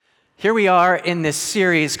Here we are in this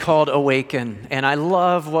series called Awaken, and I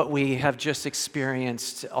love what we have just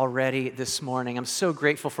experienced already this morning. I'm so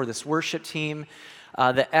grateful for this worship team,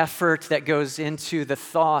 the effort that goes into the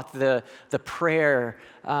thought, the prayer,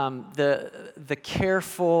 the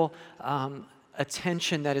careful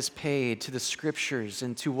attention that is paid to the scriptures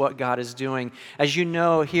and to what God is doing. As you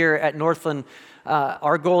know, here at Northland,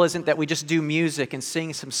 our goal isn't that we just do music and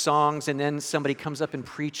sing some songs and then somebody comes up and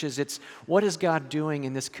preaches. It's what is God doing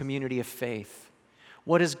in this community of faith?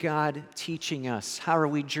 What is God teaching us? How are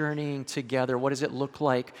we journeying together? What does it look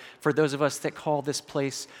like for those of us that call this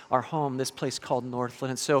place our home, this place called Northland?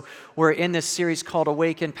 And so we're in this series called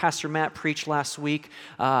Awaken. Pastor Matt preached last week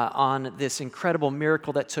on this incredible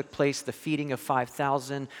miracle that took place, the feeding of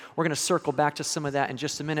 5,000. We're going to circle back to some of that in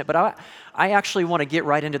just a minute. But I actually want to get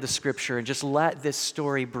right into the scripture and just let this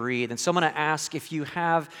story breathe. And so I'm going to ask, if you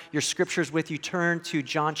have your scriptures with you, turn to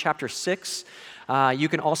John chapter 6. You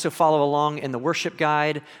can also follow along in the worship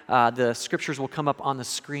guide. The scriptures will come up on the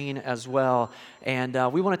screen as well. And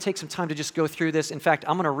we want to take some time to just go through this. In fact,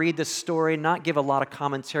 I'm going to read this story, not give a lot of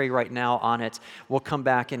commentary right now on it. We'll come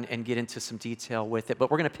back and get into some detail with it.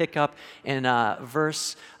 But we're going to pick up in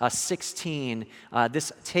verse 16.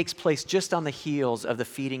 This takes place just on the heels of the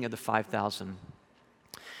feeding of the 5,000.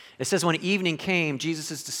 It says, when evening came,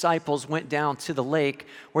 Jesus' disciples went down to the lake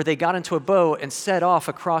where they got into a boat and set off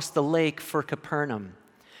across the lake for Capernaum.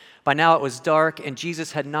 By now it was dark and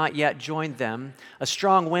Jesus had not yet joined them. A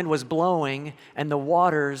strong wind was blowing and the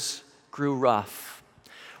waters grew rough.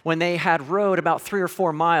 When they had rowed about 3 or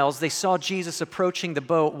 4 miles, they saw Jesus approaching the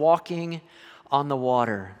boat, walking on the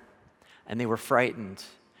water. And they were frightened.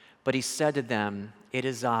 But he said to them, "It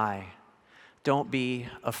is I. Don't be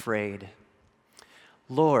afraid."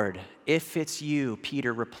 "Lord, if it's you,"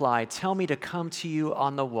 Peter replied, "tell me to come to you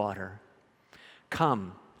on the water."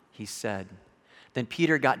 "Come," he said. Then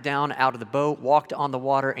Peter got down out of the boat, walked on the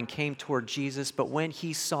water, and came toward Jesus. But when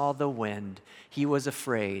he saw the wind, he was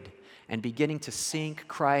afraid, and beginning to sink,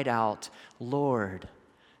 cried out, "Lord,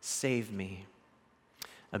 save me."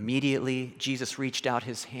 Immediately, Jesus reached out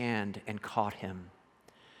his hand and caught him.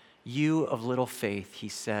 "You of little faith," he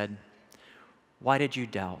said, "why did you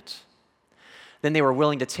doubt?" Then they were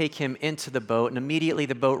willing to take him into the boat, and immediately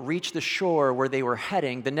the boat reached the shore where they were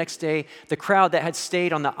heading. The next day, the crowd that had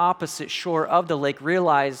stayed on the opposite shore of the lake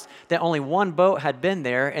realized that only one boat had been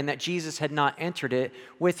there and that Jesus had not entered it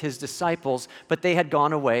with his disciples, but they had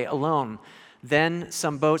gone away alone. Then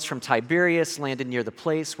some boats from Tiberias landed near the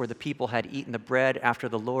place where the people had eaten the bread after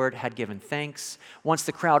the Lord had given thanks. Once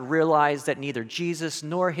the crowd realized that neither Jesus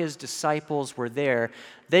nor his disciples were there,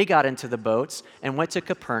 they got into the boats and went to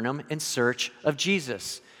Capernaum in search of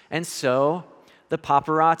Jesus. And so the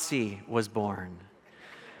paparazzi was born.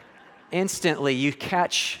 Instantly, you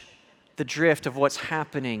catch the drift of what's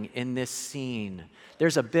happening in this scene.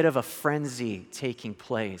 There's a bit of a frenzy taking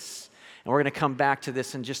place. And we're going to come back to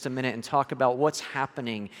this in just a minute and talk about what's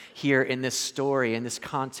happening here in this story, in this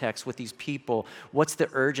context with these people. What's the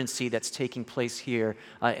urgency that's taking place here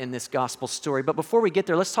in this gospel story? But before we get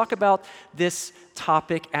there, let's talk about this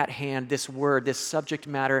topic at hand, this word, this subject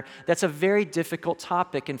matter. That's a very difficult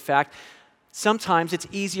topic. In fact, sometimes it's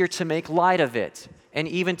easier to make light of it and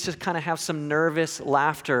even to kind of have some nervous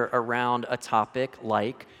laughter around a topic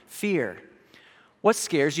like fear. What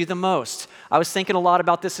scares you the most? I was thinking a lot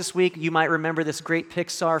about this week. You might remember this great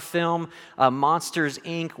Pixar film, Monsters,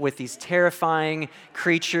 Inc., with these terrifying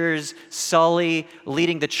creatures, Sully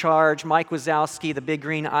leading the charge, Mike Wazowski, the big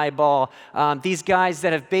green eyeball. These guys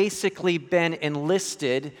that have basically been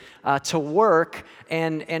enlisted to work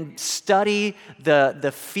and study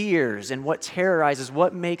the fears and what terrorizes,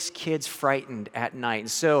 what makes kids frightened at night.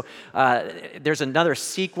 And so there's another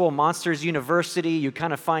sequel, Monsters University. You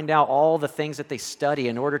kind of find out all the things that they study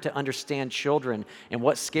in order to understand children and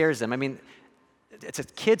what scares them. I mean, it's a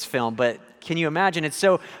kid's film, but can you imagine? And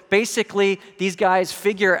so basically, these guys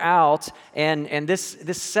figure out, and this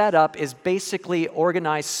setup is basically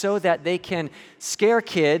organized so that they can scare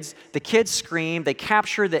kids. The kids scream. They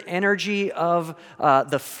capture the energy of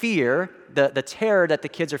the fear, the terror that the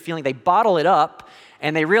kids are feeling. They bottle it up,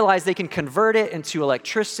 and they realize they can convert it into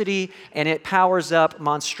electricity, and it powers up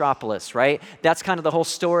Monstropolis, right? That's kind of the whole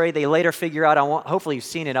story. They later figure out, hopefully you've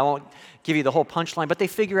seen it, I won't give you the whole punchline, but they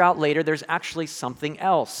figure out later there's actually something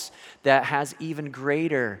else that has even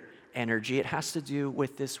greater energy. It has to do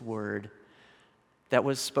with this word, that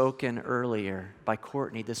was spoken earlier by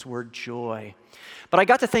Courtney, this word joy. But I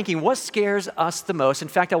got to thinking, what scares us the most? In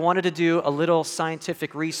fact, I wanted to do a little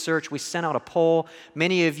scientific research. We sent out a poll.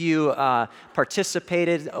 Many of you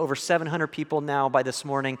participated. Over 700 people now by this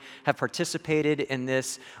morning have participated in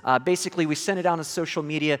this. Basically, we sent it out on social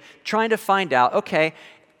media trying to find out, okay,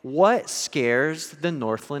 what scares the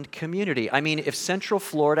Northland community? I mean, if Central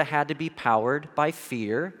Florida had to be powered by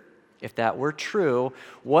fear, if that were true,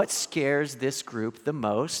 what scares this group the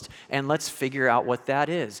most? And let's figure out what that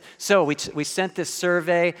is. So we sent this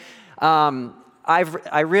survey.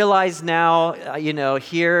 I realize now,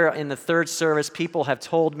 here in the third service, people have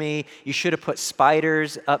told me you should have put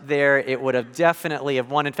spiders up there. It would have definitely have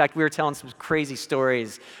won. In fact, we were telling some crazy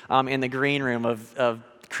stories in the green room of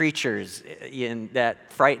creatures that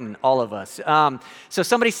frighten all of us. So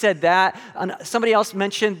somebody said that. Somebody else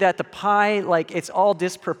mentioned that the pie, it's all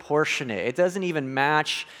disproportionate. It doesn't even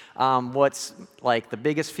match what's the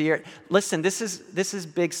biggest fear. Listen, this is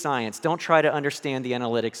big science. Don't try to understand the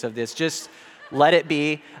analytics of this. Just let it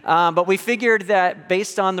be. But we figured that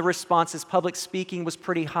based on the responses, public speaking was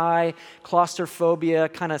pretty high, claustrophobia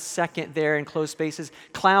kind of second there in closed spaces.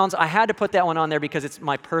 Clowns, I had to put that one on there because it's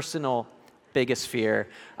my personal biggest fear.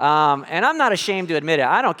 And I'm not ashamed to admit it.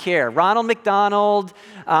 I don't care. Ronald McDonald,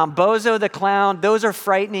 Bozo the Clown, those are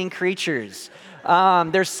frightening creatures.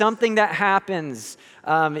 There's something that happens.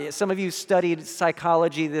 Some of you studied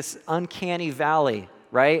psychology, this uncanny valley,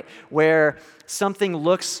 right? Where something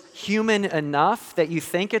looks human enough that you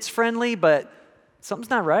think it's friendly, but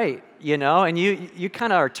something's not right, and you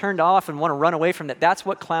kind of are turned off and want to run away from that. That's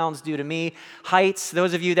what clowns do to me. Heights,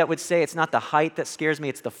 those of you that would say it's not the height that scares me,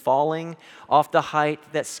 it's the falling off the height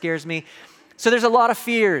that scares me. So there's a lot of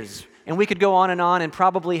fears, and we could go on and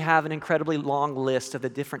probably have an incredibly long list of the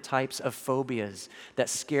different types of phobias that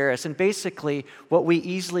scare us. And basically, what we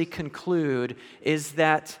easily conclude is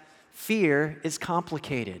that fear is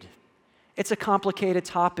complicated. It's a complicated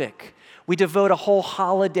topic. We devote a whole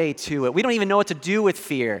holiday to it. We don't even know what to do with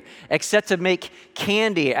fear except to make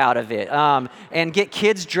candy out of it and get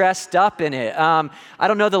kids dressed up in it. I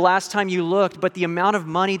don't know the last time you looked, but the amount of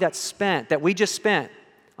money that we just spent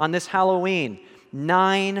on this Halloween,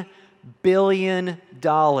 $9 billion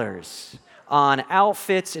on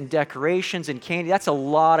outfits and decorations and candy. That's a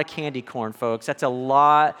lot of candy corn, folks. That's a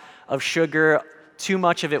lot of sugar. Too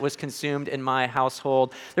much of it was consumed in my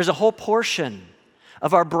household. There's a whole portion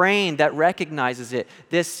of our brain that recognizes it.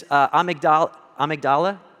 This amygdala.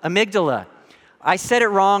 I said it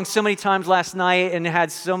wrong so many times last night and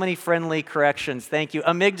had so many friendly corrections. Thank you.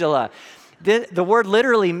 Amygdala. The word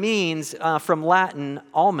literally means, from Latin,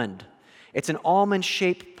 almond. It's an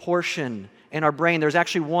almond-shaped portion in our brain. There's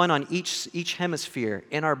actually one on each hemisphere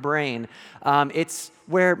in our brain. It's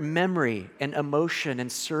where memory and emotion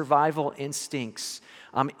and survival instincts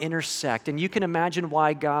intersect. And you can imagine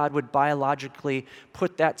why God would biologically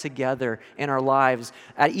put that together in our lives.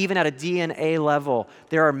 Even at a DNA level,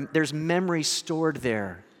 there's memory stored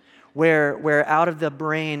there where out of the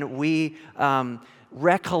brain we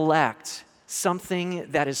recollect something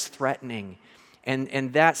that is threatening.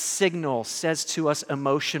 And that signal says to us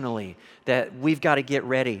emotionally that we've got to get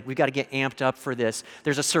ready. We've got to get amped up for this.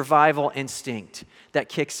 There's a survival instinct that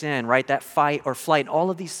kicks in, right? That fight or flight.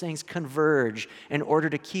 All of these things converge in order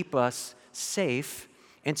to keep us safe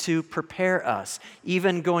and to prepare us.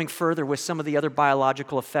 Even going further with some of the other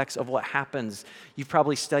biological effects of what happens. You've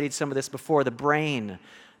probably studied some of this before. The brain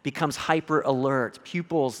becomes hyper alert,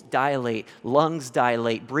 pupils dilate, lungs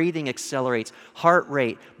dilate, breathing accelerates, heart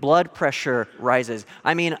rate, blood pressure rises.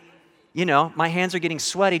 I mean, my hands are getting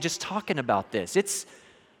sweaty just talking about this.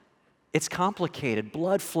 It's complicated.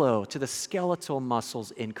 Blood flow to the skeletal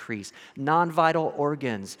muscles increase. Non-vital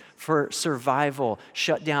organs for survival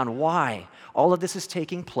shut down. Why? All of this is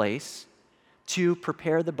taking place to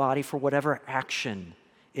prepare the body for whatever action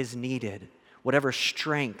is needed, whatever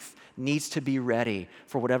strength needs to be ready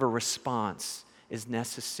for whatever response is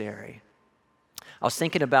necessary. I was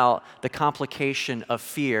thinking about the complication of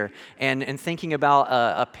fear and thinking about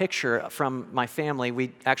a picture from my family.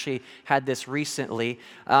 We actually had this recently.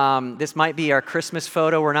 This might be our Christmas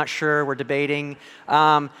photo. We're not sure. We're debating.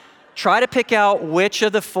 Try to pick out which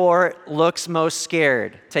of the four looks most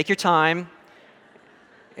scared. Take your time.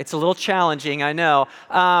 It's a little challenging, I know.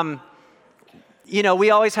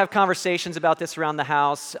 We always have conversations about this around the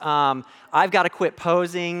house. I've got to quit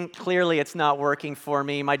posing. Clearly, it's not working for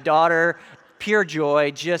me. My daughter, pure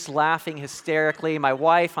joy, just laughing hysterically. My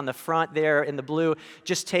wife on the front there in the blue,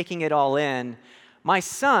 just taking it all in. My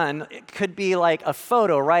son could be like a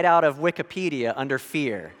photo right out of Wikipedia under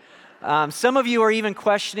fear. Some of you are even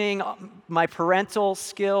questioning my parental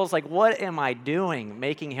skills, like, what am I doing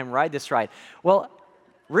making him ride this ride? Well,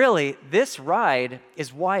 really, this ride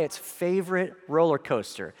is Wyatt's favorite roller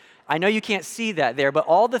coaster. I know you can't see that there, but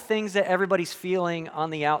all the things that everybody's feeling on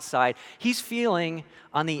the outside, he's feeling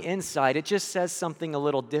on the inside. It just says something a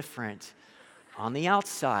little different on the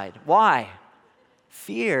outside. Why?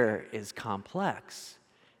 Fear is complex.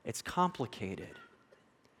 It's complicated.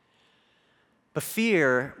 But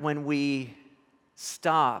fear, when we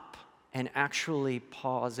stop and actually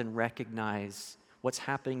pause and recognize what's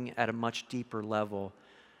happening at a much deeper level,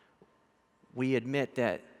 we admit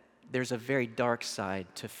that there's a very dark side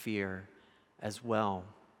to fear as well.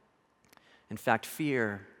 In fact,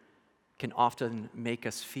 fear can often make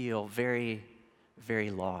us feel very, very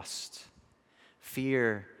lost.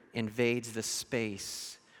 Fear invades the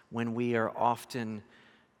space when we are often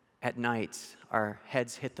at night, our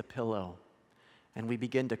heads hit the pillow, and we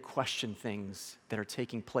begin to question things that are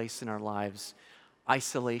taking place in our lives.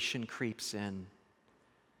 Isolation creeps in.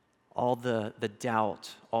 All the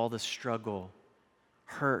doubt, all the struggle,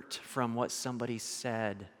 hurt from what somebody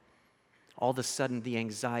said. All of a sudden, the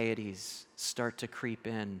anxieties start to creep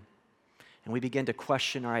in, and we begin to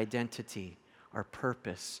question our identity, our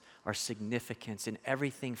purpose, our significance, and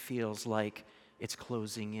everything feels like it's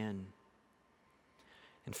closing in.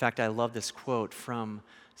 In fact, I love this quote from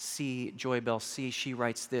Joy Bell C. She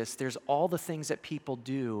writes this: "There's all the things that people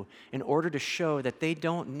do in order to show that they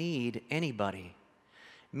don't need anybody.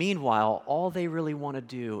 Meanwhile, all they really want to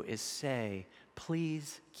do is say,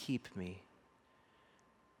 'Please keep me.'"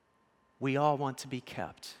 We all want to be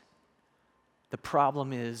kept. The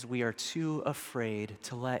problem is we are too afraid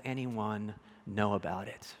to let anyone know about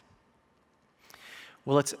it.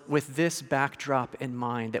 Well, it's with this backdrop in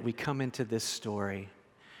mind that we come into this story,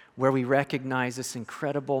 where we recognize this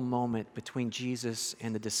incredible moment between Jesus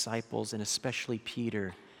and the disciples, and especially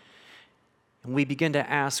Peter. And we begin to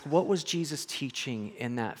ask, what was Jesus teaching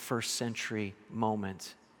in that first century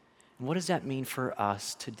moment? And what does that mean for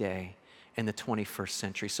us today in the 21st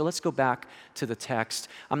century? So let's go back to the text.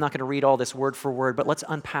 I'm not going to read all this word for word, but let's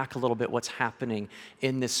unpack a little bit what's happening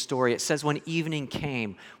in this story. It says, when evening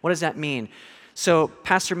came. What does that mean? So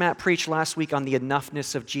Pastor Matt preached last week on the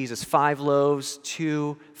enoughness of Jesus. 5 loaves,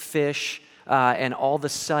 2 fish, and all of a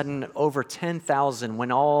sudden over 10,000,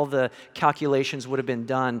 when all the calculations would have been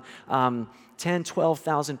done,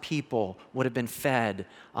 12,000 people would have been fed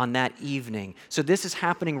on that evening. So this is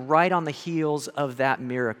happening right on the heels of that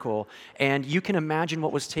miracle. And you can imagine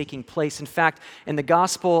what was taking place. In fact, in the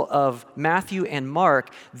Gospel of Matthew and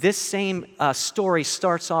Mark, this same story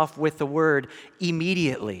starts off with the word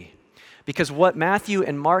immediately. Because what Matthew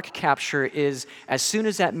and Mark capture is, as soon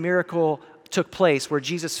as that miracle took place where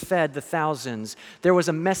Jesus fed the thousands, there was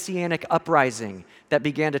a messianic uprising that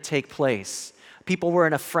began to take place. People were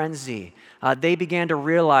in a frenzy. They began to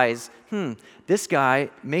realize, this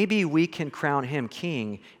guy, maybe we can crown him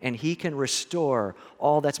king, and he can restore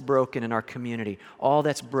all that's broken in our community, all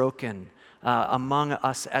that's broken among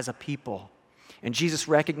us as a people. And Jesus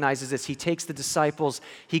recognizes this. He takes the disciples,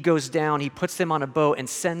 he goes down, he puts them on a boat and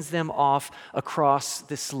sends them off across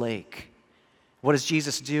this lake. What does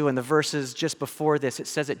Jesus do? In the verses just before this, it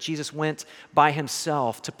says that Jesus went by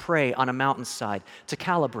himself to pray on a mountainside, to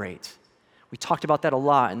calibrate. We talked about that a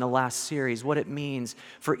lot in the last series, what it means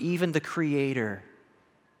for even the Creator,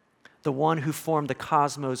 the one who formed the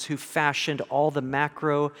cosmos, who fashioned all the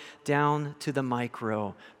macro down to the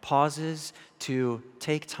micro, pauses to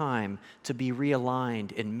take time to be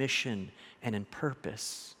realigned in mission and in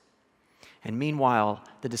purpose. And meanwhile,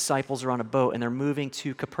 the disciples are on a boat and they're moving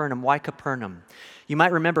to Capernaum. Why Capernaum? You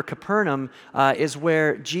might remember Capernaum is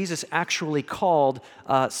where Jesus actually called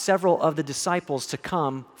several of the disciples to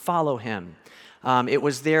come follow him. It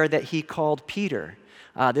was there that he called Peter.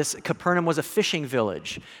 This Capernaum was a fishing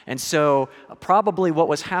village. And so probably what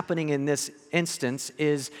was happening in this instance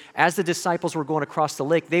is as the disciples were going across the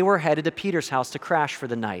lake, they were headed to Peter's house to crash for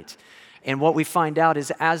the night. And what we find out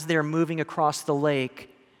is as they're moving across the lake,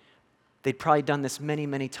 they'd probably done this many,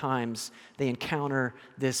 many times, they encounter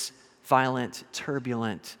this violent,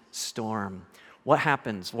 turbulent storm. What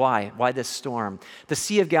happens? Why? Why this storm? The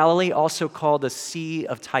Sea of Galilee, also called the Sea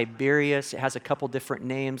of Tiberias, it has a couple different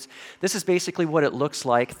names. This is basically what it looks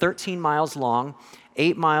like. 13 miles long,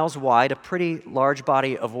 8 miles wide, a pretty large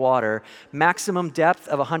body of water. Maximum depth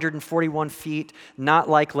of 141 feet, not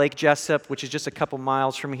like Lake Jessup, which is just a couple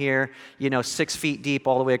miles from here, 6 feet deep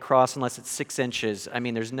all the way across unless it's 6 inches. I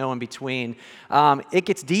mean, there's no in between. It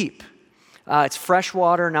gets deep. It's fresh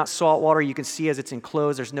water, not salt water. You can see as it's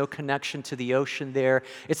enclosed, there's no connection to the ocean there.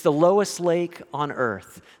 It's the lowest lake on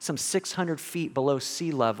earth, some 600 feet below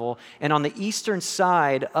sea level. And on the eastern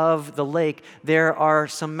side of the lake, there are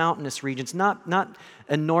some mountainous regions, not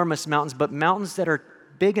enormous mountains, but mountains that are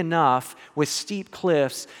big enough with steep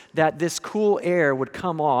cliffs that this cool air would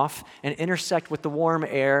come off and intersect with the warm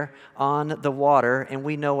air on the water. And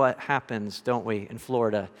we know what happens, don't we, in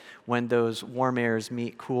Florida, when those warm airs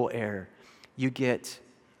meet cool air. You get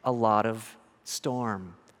a lot of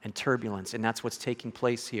storm and turbulence, and that's what's taking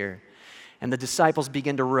place here. And the disciples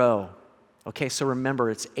begin to row. Okay, so remember,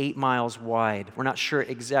 it's 8 miles wide. We're not sure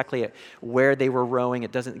exactly where they were rowing.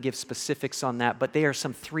 It doesn't give specifics on that, but they are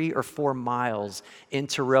some 3 or 4 miles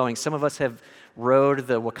into rowing. Some of us have rowed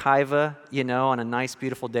the Wekiva, on a nice,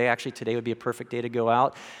 beautiful day. Actually, today would be a perfect day to go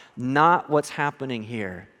out. Not what's happening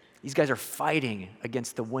here. These guys are fighting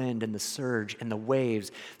against the wind and the surge and the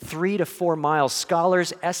waves. 3 to 4 miles.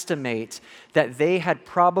 Scholars estimate that they had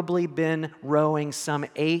probably been rowing some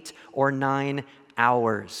 8 or 9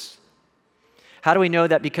 hours. How do we know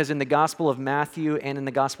that? Because in the Gospel of Matthew and in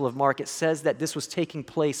the Gospel of Mark, it says that this was taking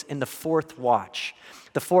place in the fourth watch.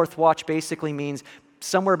 The fourth watch basically means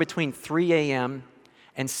somewhere between 3 a.m.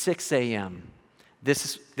 and 6 a.m.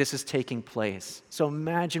 This is taking place. So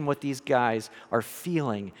imagine what these guys are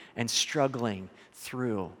feeling and struggling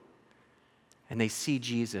through. And they see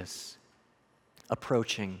Jesus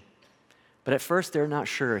approaching. But at first, they're not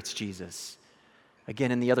sure it's Jesus.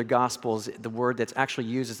 Again, in the other Gospels, the word that's actually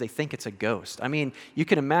used is they think it's a ghost. I mean, you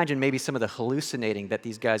can imagine maybe some of the hallucinating that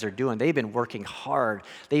these guys are doing. They've been working hard.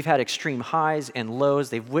 They've had extreme highs and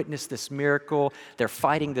lows. They've witnessed this miracle. They're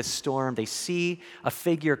fighting this storm. They see a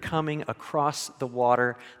figure coming across the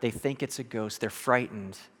water. They think it's a ghost. They're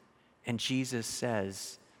frightened. And Jesus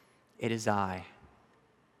says, "It is I."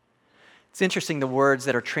 It's interesting the words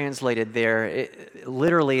that are translated there.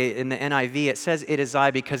 Literally in the NIV, it says "it is I"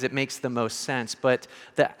 because it makes the most sense. But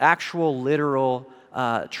the actual literal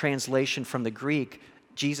translation from the Greek,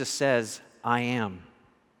 Jesus says, "I am."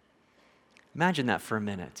 Imagine that for a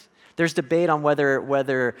minute. There's debate on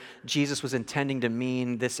whether Jesus was intending to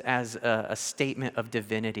mean this as a statement of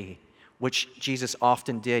divinity, which Jesus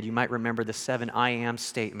often did. You might remember the 7 I am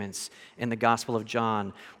statements in the Gospel of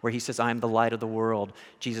John, where he says, "I am the light of the world."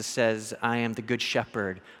 Jesus says, "I am the good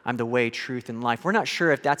shepherd. I'm the way, truth, and life." We're not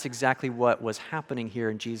sure if that's exactly what was happening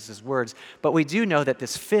here in Jesus' words, but we do know that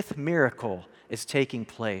this fifth miracle is taking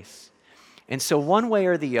place. And so one way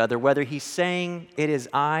or the other, whether he's saying, "It is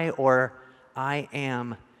I," or "I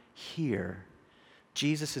am here,"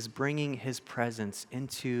 Jesus is bringing his presence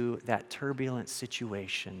into that turbulent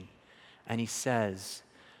situation. And he says,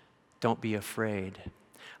 "Don't be afraid."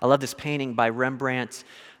 I love this painting by Rembrandt.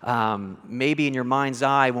 Maybe in your mind's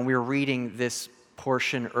eye, when we were reading this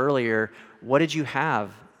portion earlier, what did you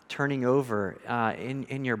have turning over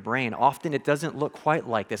in your brain? Often it doesn't look quite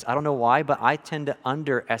like this. I don't know why, but I tend to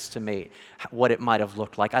underestimate what it might have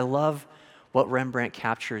looked like. I love what Rembrandt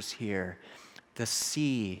captures here. The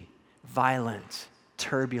sea, violent,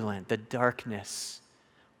 turbulent, the darkness,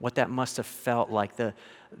 what that must have felt like, the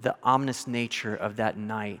ominous nature of that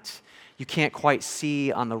night. You can't quite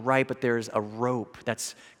see on the right, but there's a rope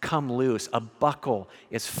that's come loose. A buckle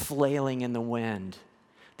is flailing in the wind.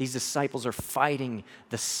 These disciples are fighting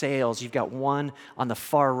the sails. You've got one on the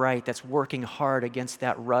far right that's working hard against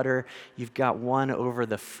that rudder. You've got one over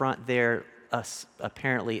the front there,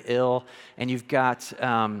 apparently ill. And you've got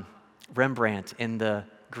Rembrandt in the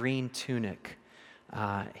green tunic.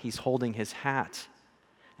 He's holding his hat.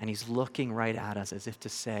 And he's looking right at us as if to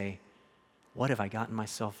say, "What have I gotten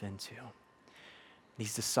myself into?"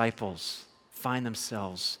 These disciples find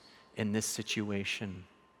themselves in this situation.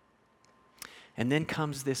 And then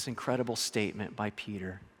comes this incredible statement by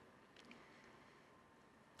Peter.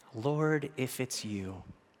 "Lord, if it's you."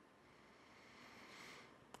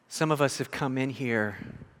 Some of us have come in here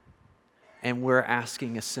and we're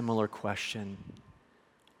asking a similar question.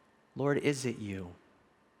 Lord, is it you?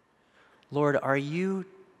 Lord, are you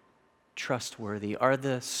trustworthy? Are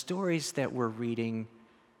the stories that we're reading,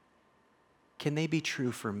 can they be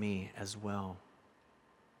true for me as well?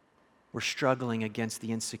 We're struggling against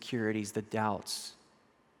the insecurities, the doubts.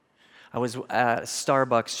 I was at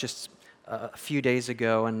Starbucks just a few days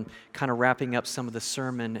ago and kind of wrapping up some of the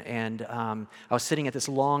sermon, and I was sitting at this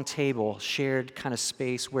long table, shared kind of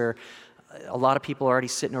space where a lot of people are already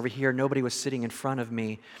sitting over here. Nobody was sitting in front of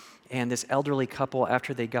me. And this elderly couple,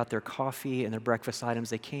 after they got their coffee and their breakfast items,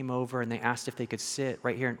 they came over and they asked if they could sit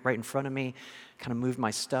right here, right in front of me, kind of move my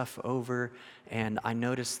stuff over. And I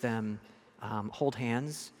noticed them hold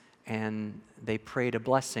hands, and they prayed a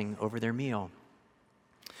blessing over their meal.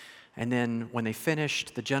 And then when they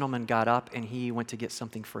finished, the gentleman got up and he went to get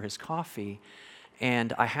something for his coffee.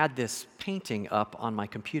 And I had this painting up on my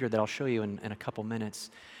computer that I'll show you in a couple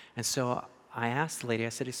minutes. And so I asked the lady, I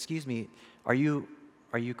said, "Excuse me, are you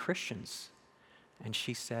Christians?" And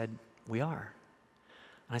she said, "We are."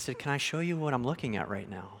 And I said, "Can I show you what I'm looking at right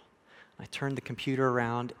now?" I turned the computer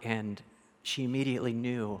around and she immediately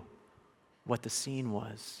knew what the scene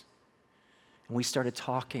was. And we started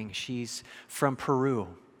talking. She's from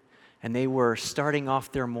Peru. And they were starting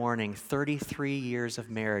off their mourning, 33 years of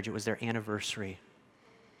marriage. It was their anniversary.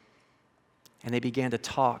 And they began to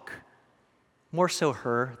talk, more so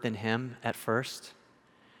her than him at first,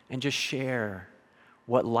 and just share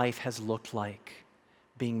what life has looked like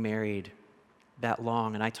being married that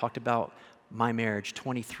long. And I talked about my marriage,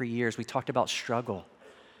 23 years. We talked about struggle.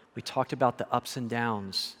 We talked about the ups and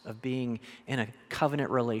downs of being in a covenant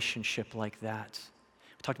relationship like that.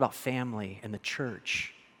 We talked about family and the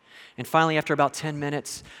church. And finally, after about 10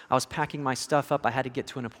 minutes, I was packing my stuff up. I had to get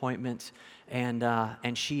to an appointment. And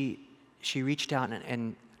she reached out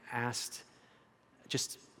and asked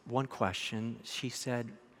just one question. She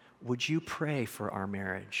said, "Would you pray for our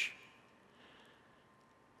marriage?"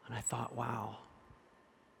 And I thought, wow,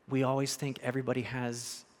 we always think everybody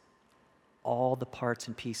has all the parts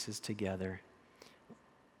and pieces together.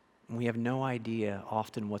 We have no idea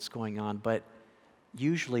often what's going on, but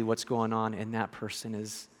usually what's going on in that person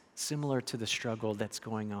is similar to the struggle that's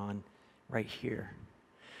going on right here.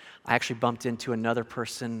 I actually bumped into another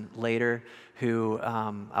person later who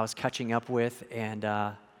I was catching up with,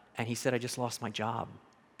 and he said, "I just lost my job."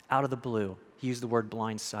 Out of the blue. He used the word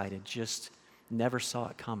blindsided, just never saw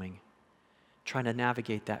it coming. Trying to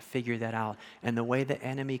navigate that, figure that out. And the way the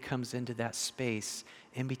enemy comes into that space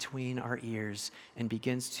in between our ears and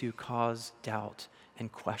begins to cause doubt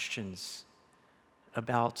and questions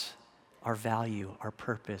about our value, our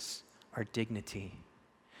purpose, our dignity.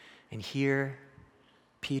 And here,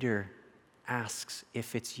 Peter asks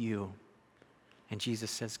if it's you. And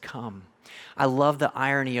Jesus says, "Come." I love the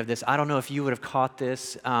irony of this. I don't know if you would have caught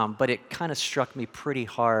this, but it kind of struck me pretty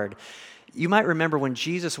hard. You might remember when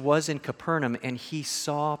Jesus was in Capernaum and he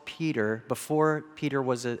saw Peter, before Peter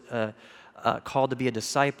was called to be a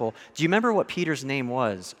disciple. Do you remember what Peter's name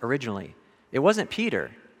was originally? It wasn't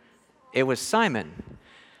Peter. It was Simon.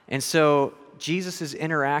 And so Jesus is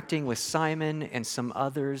interacting with Simon and some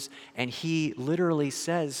others, and he literally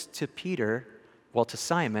says to Peter, to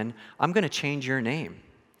Simon, "I'm going to change your name."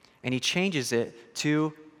 And he changes it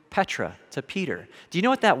to Petra, to Peter. Do you know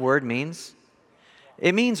what that word means?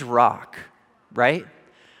 It means rock, right?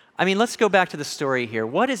 I mean, let's go back to the story here.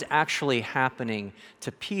 What is actually happening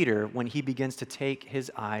to Peter when he begins to take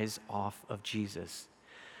his eyes off of Jesus?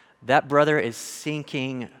 That brother is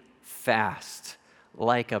sinking fast,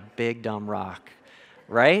 like a big dumb rock,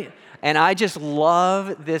 right? And I just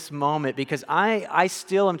love this moment because I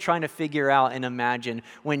still am trying to figure out and imagine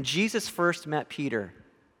when Jesus first met Peter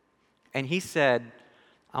and he said,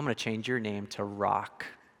 "I'm going to change your name to Rock."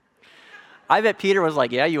 I bet Peter was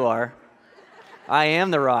like, "Yeah, you are. I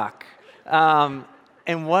am the rock."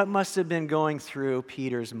 And what must have been going through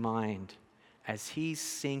Peter's mind as he's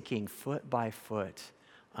sinking foot by foot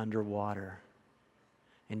underwater?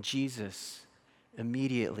 And Jesus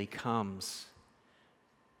immediately comes.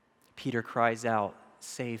 Peter cries out,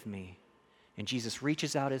 "Save me." And Jesus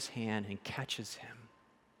reaches out his hand and catches him.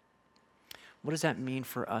 What does that mean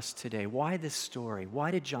for us today? Why this story?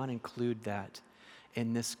 Why did John include that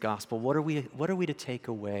in this gospel? What are we to take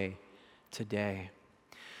away today?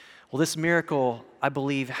 Well, this miracle, I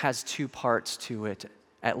believe, has two parts to it,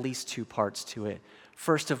 at least two parts to it.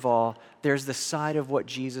 First of all, there's the side of what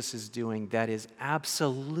Jesus is doing that is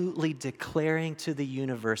absolutely declaring to the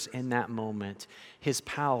universe in that moment his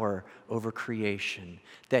power over creation,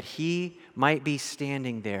 that he might be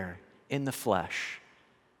standing there in the flesh,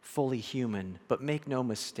 fully human, but make no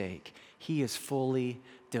mistake, he is fully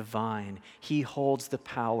divine. He holds the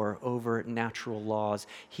power over natural laws.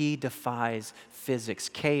 He defies physics,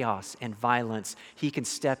 chaos, and violence. He can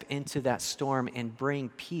step into that storm and bring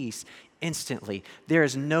peace instantly. There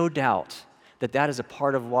is no doubt that that is a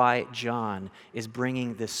part of why John is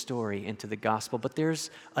bringing this story into the gospel. But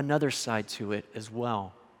there's another side to it as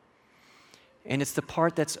well. And it's the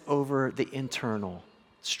part that's over the internal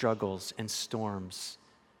struggles and storms,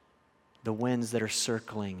 the winds that are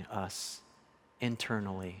circling us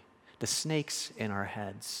internally, the snakes in our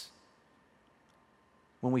heads.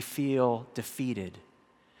 When we feel defeated,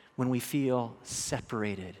 when we feel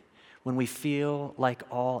separated, when we feel like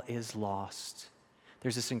all is lost,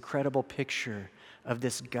 there's this incredible picture of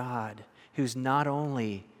this God who's not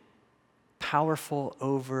only powerful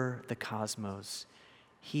over the cosmos,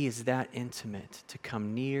 He is that intimate to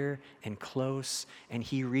come near and close, and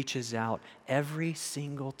he reaches out every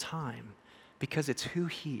single time because it's who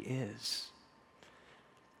he is.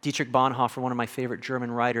 Dietrich Bonhoeffer, one of my favorite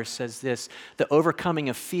German writers, says this: the overcoming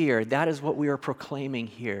of fear, that is what we are proclaiming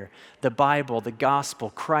here. The Bible, the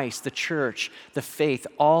gospel, Christ, the church, the faith,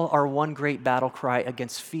 all are one great battle cry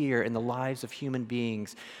against fear in the lives of human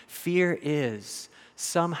beings. Fear is,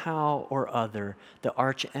 somehow or other, the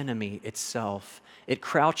archenemy itself. It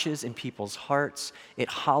crouches in people's hearts. It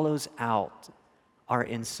hollows out our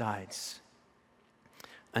insides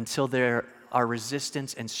until our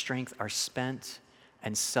resistance and strength are spent,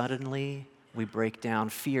 and suddenly we break down.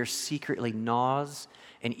 Fear secretly gnaws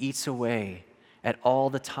and eats away at all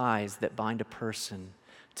the ties that bind a person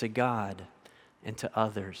to God and to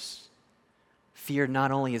others. Fear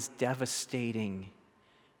not only is devastating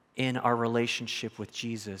in our relationship with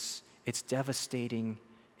Jesus, it's devastating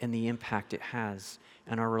in the impact it has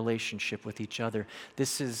in our relationship with each other.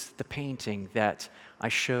 This is the painting that I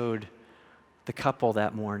showed the couple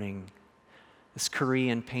that morning. This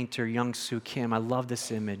Korean painter, Young-Soo Kim. I love this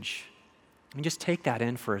image. I mean, just take that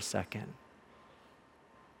in for a second.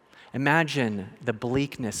 Imagine the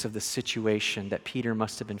bleakness of the situation that Peter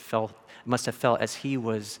must have felt as he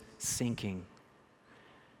was sinking.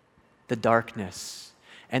 The darkness.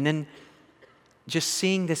 And then just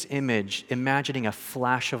seeing this image, imagining a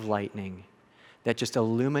flash of lightning that just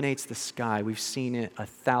illuminates the sky. We've seen it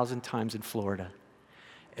 1,000 times in Florida.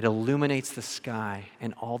 It illuminates the sky,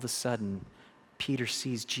 and all of a sudden, Peter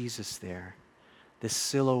sees Jesus there, this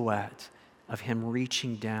silhouette of him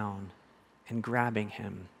reaching down and grabbing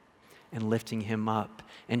him and lifting him up.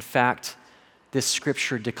 In fact, this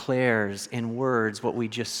scripture declares in words what we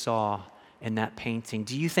just saw in that painting.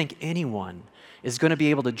 Do you think anyone is going to be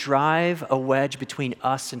able to drive a wedge between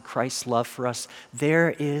us and Christ's love for us? There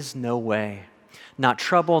is no way. Not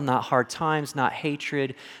trouble, not hard times, not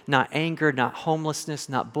hatred, not anger, not homelessness,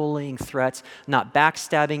 not bullying, threats, not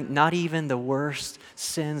backstabbing, not even the worst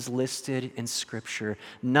sins listed in Scripture.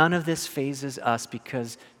 None of this phases us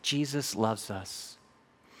because Jesus loves us.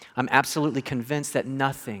 I'm absolutely convinced that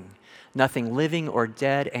nothing living or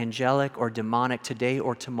dead, angelic or demonic, today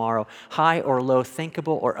or tomorrow, high or low,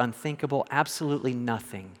 thinkable or unthinkable, absolutely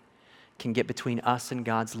nothing can get between us and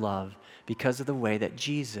God's love because of the way that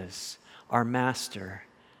Jesus, our Master,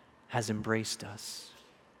 has embraced us.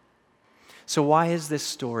 So why is this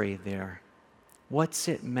story there? What's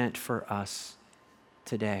it meant for us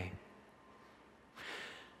today?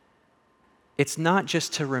 It's not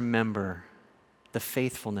just to remember the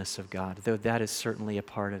faithfulness of God, though that is certainly a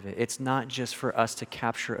part of it. It's not just for us to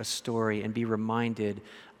capture a story and be reminded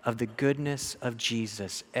of the goodness of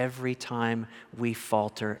Jesus every time we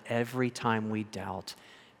falter, every time we doubt.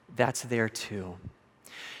 That's there too.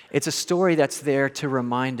 It's a story that's there to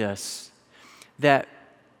remind us that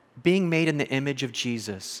being made in the image of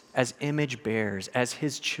Jesus, as image bearers, as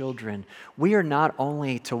his children, we are not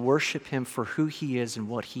only to worship him for who he is and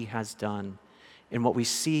what he has done, in what we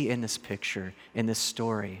see in this picture, in this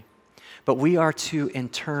story, but we are to, in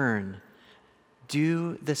turn,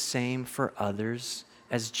 do the same for others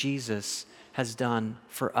as Jesus has done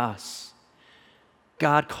for us.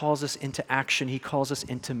 God calls us into action. He calls us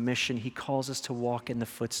into mission. He calls us to walk in the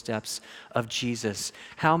footsteps of Jesus.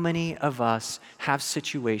 How many of us have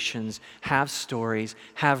situations, have stories,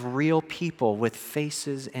 have real people with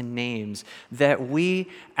faces and names that we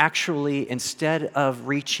actually, instead of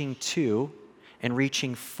reaching to and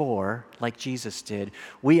reaching for, like Jesus did,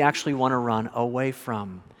 we actually want to run away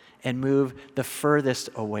from and move the furthest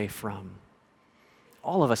away from?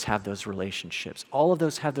 All of us have those relationships. All of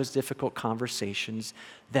those have those difficult conversations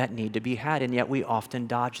that need to be had, and yet we often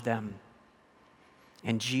dodge them.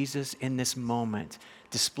 And Jesus, in this moment,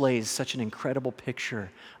 displays such an incredible picture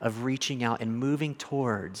of reaching out and moving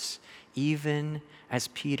towards, even as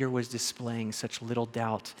Peter was displaying such little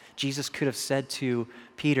doubt. Jesus could have said to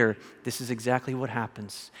Peter, this is exactly what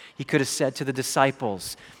happens. He could have said to the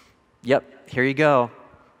disciples, yep, here you go.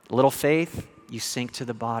 Little faith, you sink to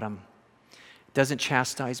the bottom. Doesn't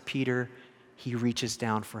chastise Peter, he reaches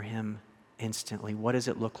down for him instantly. What does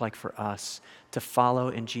it look like for us to follow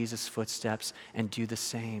in Jesus' footsteps and do the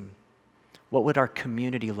same? What would our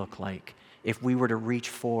community look like if we were to reach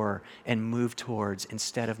for and move towards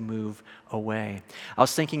instead of move away? I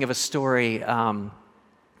was thinking of a story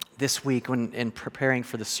this week when in preparing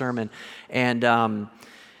for the sermon, and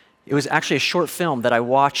it was actually a short film that I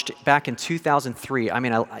watched back in 2003. I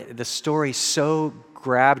mean, the story so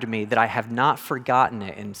grabbed me that I have not forgotten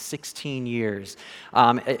it in 16 years.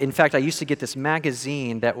 In fact, I used to get this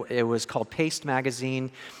magazine that it was called Paste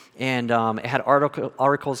Magazine, and it had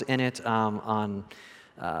articles in it on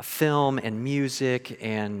film and music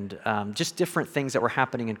and just different things that were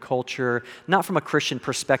happening in culture, not from a Christian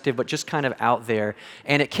perspective, but just kind of out there.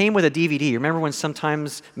 And it came with a DVD. Remember when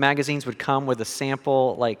sometimes magazines would come with a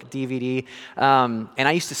sample like DVD? And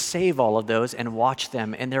I used to save all of those and watch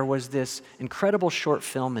them. And there was this incredible short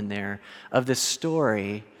film in there of this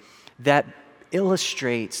story that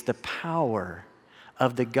illustrates the power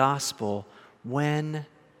of the gospel when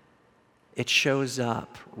it shows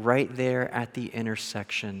up right there at the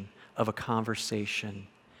intersection of a conversation.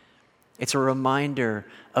 It's a reminder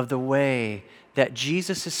of the way that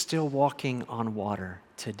Jesus is still walking on water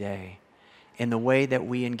today. In the way that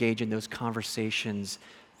we engage in those conversations,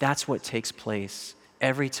 that's what takes place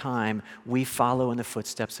every time we follow in the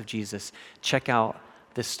footsteps of Jesus. Check out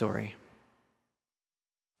this story.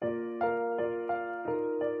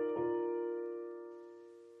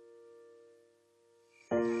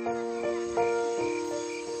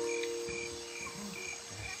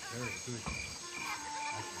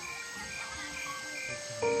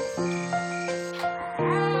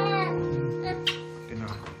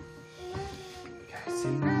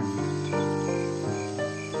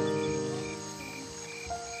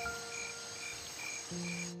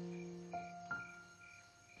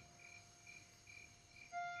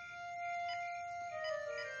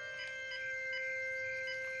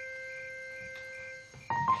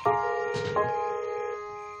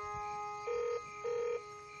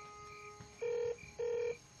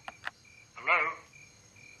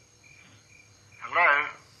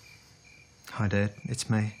 Hi, Dad. It's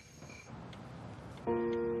me.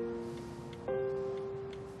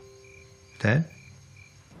 Dad?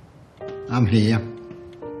 I'm here.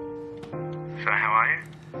 So how are you?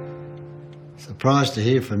 Surprised to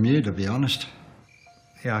hear from you, to be honest.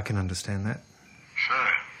 Yeah, I can understand that. So,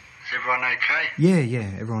 is everyone okay?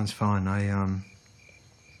 Yeah, everyone's fine.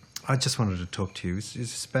 I just wanted to talk to you. Is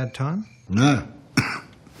this a bad time? No.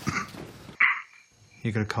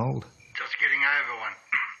 You got a cold? Just getting over one.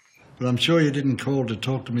 But I'm sure you didn't call to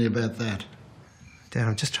talk to me about that. Dad,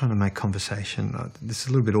 I'm just trying to make conversation. This is a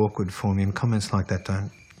little bit awkward for me, and comments like that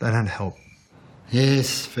don't help.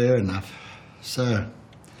 Yes, fair enough. So,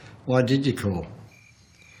 why did you call?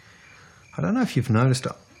 I don't know if you've noticed,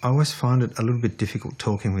 I always find it a little bit difficult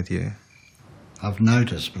talking with you. I've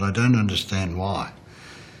noticed, but I don't understand why.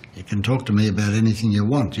 You can talk to me about anything you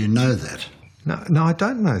want, you know that. No, I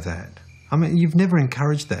don't know that. I mean, you've never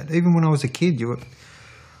encouraged that. Even when I was a kid, you're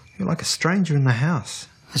like a stranger in the house.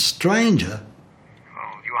 A stranger?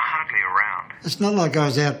 Well, you were hardly around. It's not like I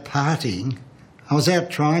was out partying. I was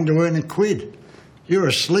out trying to earn a quid. You were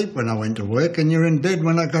asleep when I went to work and you're in bed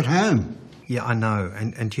when I got home. Yeah, I know.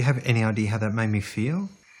 And do you have any idea how that made me feel?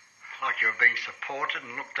 Like you were being supported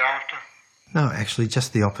and looked after? No, actually,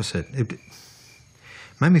 just the opposite. It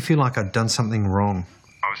made me feel like I'd done something wrong.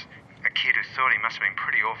 I was a kid who thought he must have been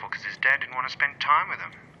pretty awful because his dad didn't want to spend time with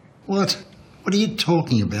him. What? What are you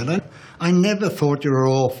talking about? I never thought you were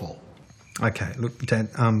awful. Okay, look, Dad,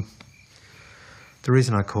 the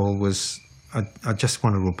reason I called was I just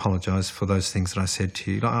wanted to apologise for those things that I said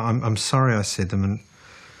to you. I'm sorry I said them, and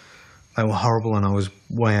they were horrible, and I was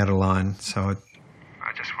way out of line, so I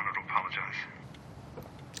just wanted to apologise.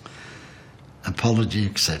 Apology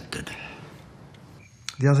accepted.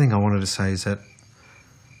 The other thing I wanted to say is that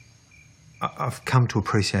I've come to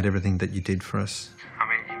appreciate everything that you did for us. I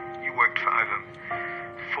mean, you worked for over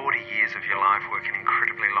 40 years of your life working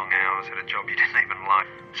incredibly long hours at a job you didn't even like.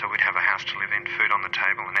 So we'd have a house to live in, food on the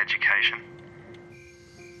table and education.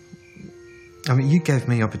 I mean, you gave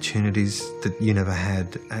me opportunities that you never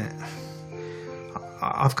had.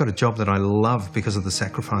 I've got a job that I love because of the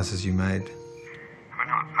sacrifices you made. I mean,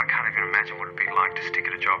 I can't even imagine what it'd be like to stick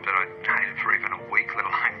at a job that I hated for even a week, let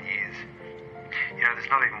alone years. You know, there's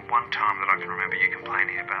not even one time that I can remember you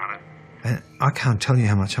complaining about it. And I can't tell you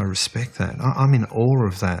how much I respect that. I'm in awe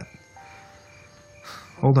of that.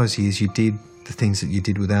 All those years you did the things that you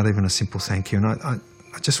did without even a simple thank you. And I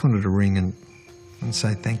just wanted to ring and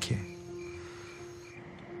say thank you.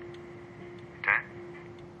 Dad?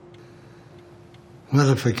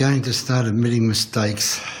 Well, if we're going to start admitting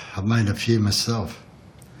mistakes, I've made a few myself.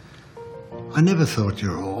 I never thought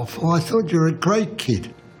you were awful. I thought you were a great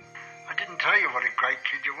kid. I didn't tell you what a great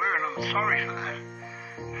kid you were, and I'm sorry for that.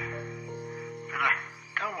 But I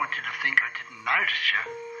don't want you to think I didn't notice you.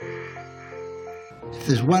 If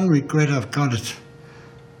there's one regret I've got, it's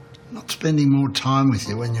not spending more time with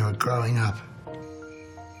you when you were growing up.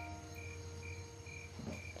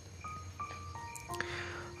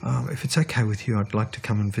 If it's okay with you, I'd like to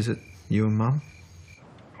come and visit you and Mum.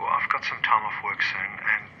 Well, I've got some time off work soon,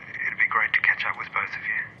 and it'd be great to catch up with both of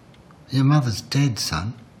you. Your mother's dead,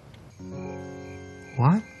 son.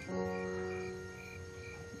 What?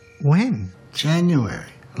 When?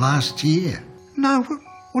 January, last year. No,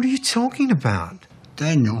 what are you talking about?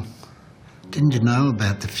 Daniel, didn't you know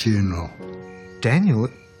about the funeral? Daniel,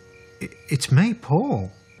 it's me,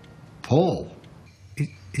 Paul. Paul?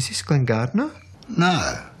 Is this Glenn Gardner?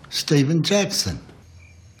 No, Stephen Jackson.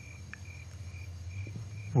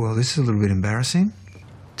 Well, this is a little bit embarrassing.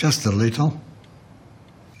 Just a little.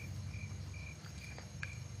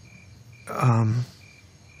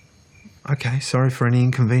 Okay, sorry for any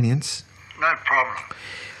inconvenience. No problem.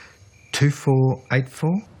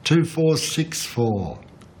 2484? 2464.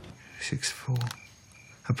 64.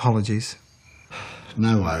 Apologies.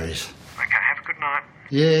 No worries. Okay, have a good night.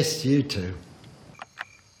 Yes, you too.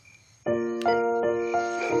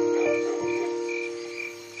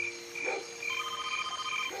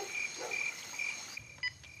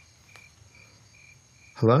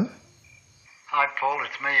 Hello? Hi, Paul,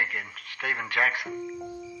 it's me again, Stephen Jackson.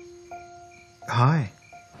 Hi.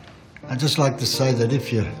 I'd just like to say that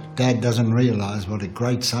if your dad doesn't realise what a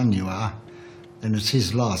great son you are, then it's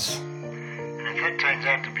his loss. And if that turns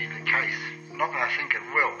out to be the case, not that I think it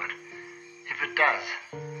will, but if it does,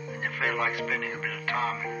 and you feel like spending a bit of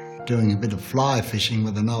time doing a bit of fly fishing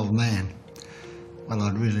with an old man, well,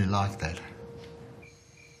 I'd really like that.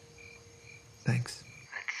 Thanks.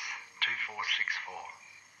 That's 2464.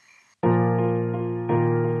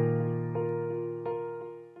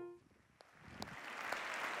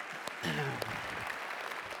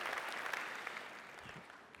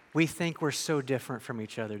 We think we're so different from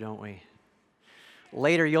each other, don't we?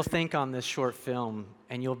 Later, you'll think on this short film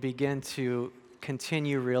and you'll begin to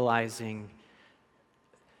continue realizing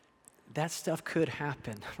that stuff could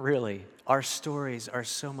happen, really. Our stories are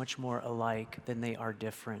so much more alike than they are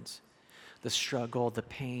different. The struggle, the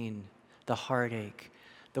pain, the heartache,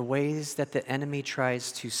 the ways that the enemy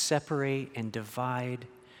tries to separate and divide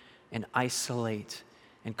and isolate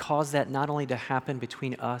and cause that not only to happen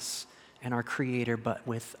between us and our Creator, but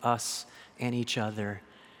with us and each other.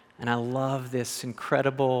 And I love this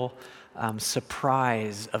incredible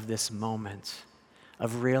surprise of this moment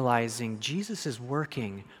of realizing Jesus is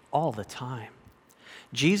working all the time.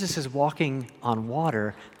 Jesus is walking on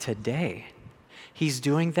water today. He's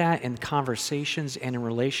doing that in conversations and in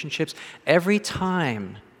relationships. Every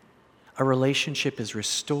time a relationship is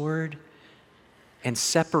restored and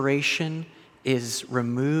separation is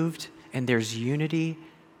removed and there's unity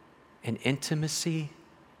and intimacy,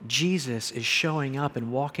 Jesus is showing up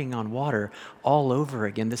and walking on water all over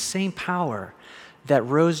again. The same power that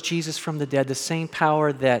rose Jesus from the dead, the same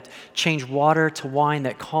power that changed water to wine,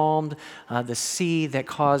 that calmed the sea, that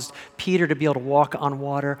caused Peter to be able to walk on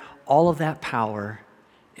water, all of that power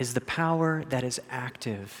is the power that is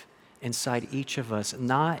active inside each of us,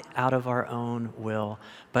 not out of our own will,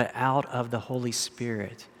 but out of the Holy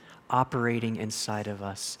Spirit operating inside of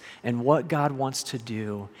us. And what God wants to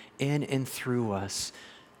do in and through us,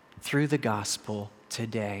 through the gospel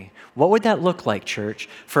today. What would that look like, church,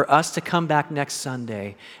 for us to come back next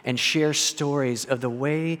Sunday and share stories of the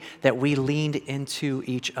way that we leaned into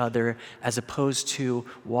each other as opposed to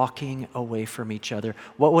walking away from each other?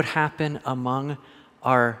 What would happen among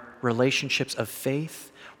our relationships of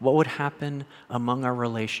faith? What would happen among our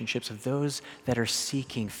relationships of those that are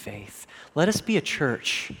seeking faith? Let us be a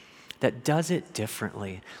church that does it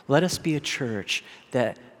differently. Let us be a church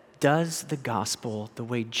that does the gospel the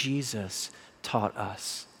way Jesus taught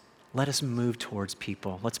us. Let us move towards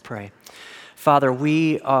people. Let's pray. Father,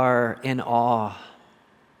 we are in awe,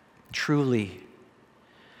 truly,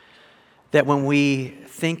 that when we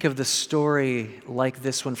think of the story like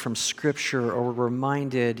this one from Scripture, or we're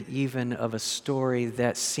reminded even of a story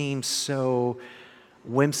that seems so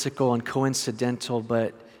whimsical and coincidental,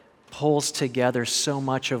 but pulls together so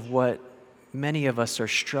much of what many of us are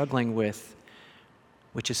struggling with,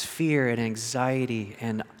 which is fear and anxiety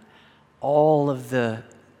and all of the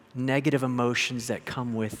negative emotions that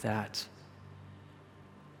come with that.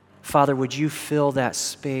 Father, would you fill that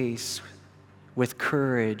space with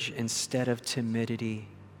courage instead of timidity?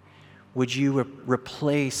 Would you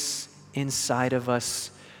replace inside of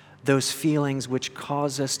us those feelings which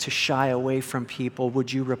cause us to shy away from people?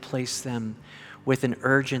 Would you replace them with an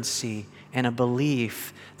urgency and a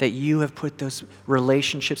belief that you have put those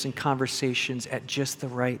relationships and conversations at just the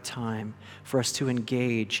right time for us to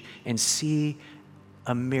engage and see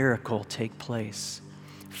a miracle take place?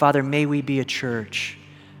 Father, may we be a church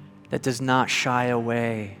that does not shy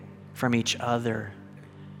away from each other.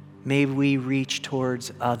 May we reach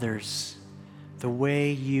towards others the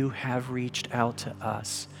way you have reached out to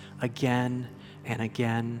us again and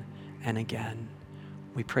again and again.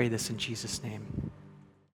 We pray this in Jesus' name.